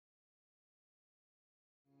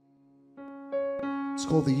It's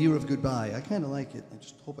called The Year of Goodbye. I kind of like it. I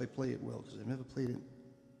just hope I play it well because I've never played it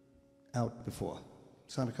out before.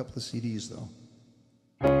 It's on a couple of CDs though.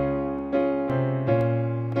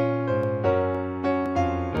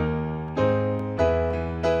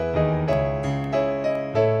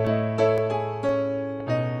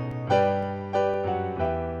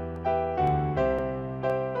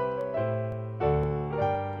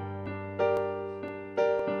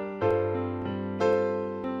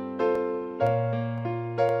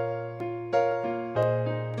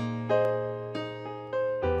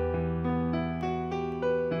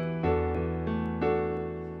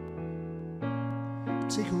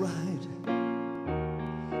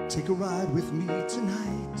 Take a ride with me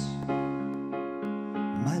tonight,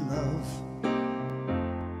 my love.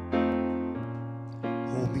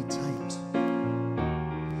 Hold me tight,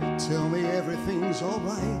 tell me everything's all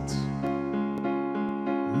right,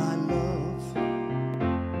 my love.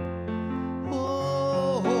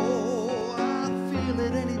 Oh, I feel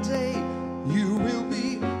it any day you will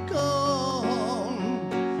be gone.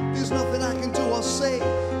 There's nothing I can do or say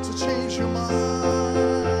to change your mind.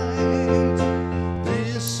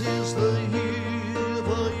 This is the year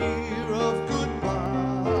of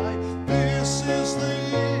goodbye. This is the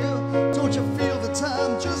year. Don't you feel the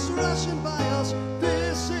time just rushing by us?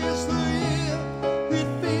 This is the year. It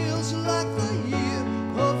feels like the year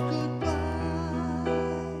of goodbye.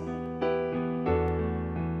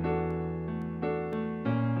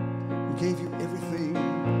 We gave you everything,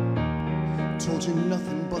 told you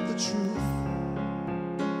nothing but the truth,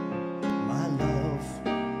 my love.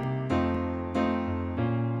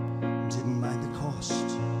 Didn't mind the cost.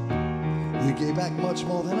 You gave back much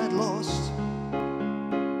more than I'd lost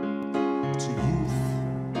to youth.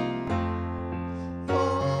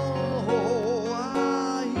 Oh,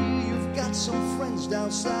 I hear you've got some friends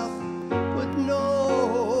down south, but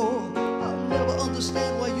no, I'll never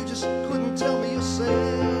understand why you just couldn't tell me yourself.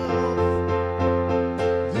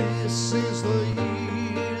 This is the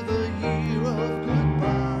year of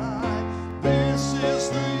goodbye. This is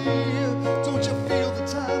the year. Don't you feel the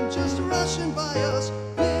time just rushing by us?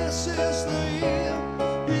 This is the year.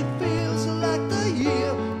 It feels like the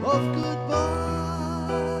year of goodbye.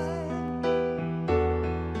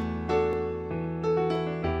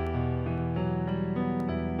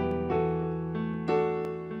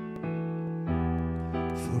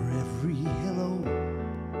 For every hello,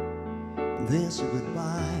 there's a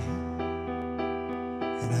goodbye.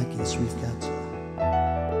 And I guess we've got to.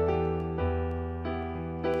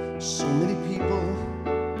 So many people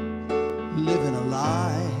living a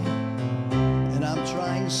lie, and I'm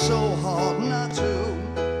trying so hard not to.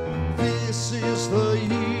 This is the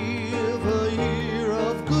year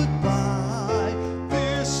of goodbye.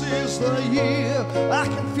 This is the year. I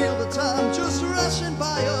can feel the time just rushing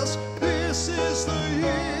by us. This is the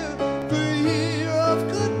year of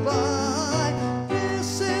goodbye.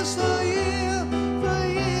 This is the year.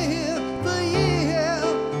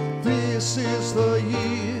 This is the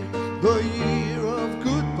year of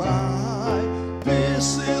goodbye.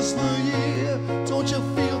 This is the year. Don't you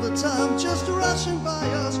feel the time just rushing by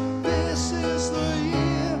us?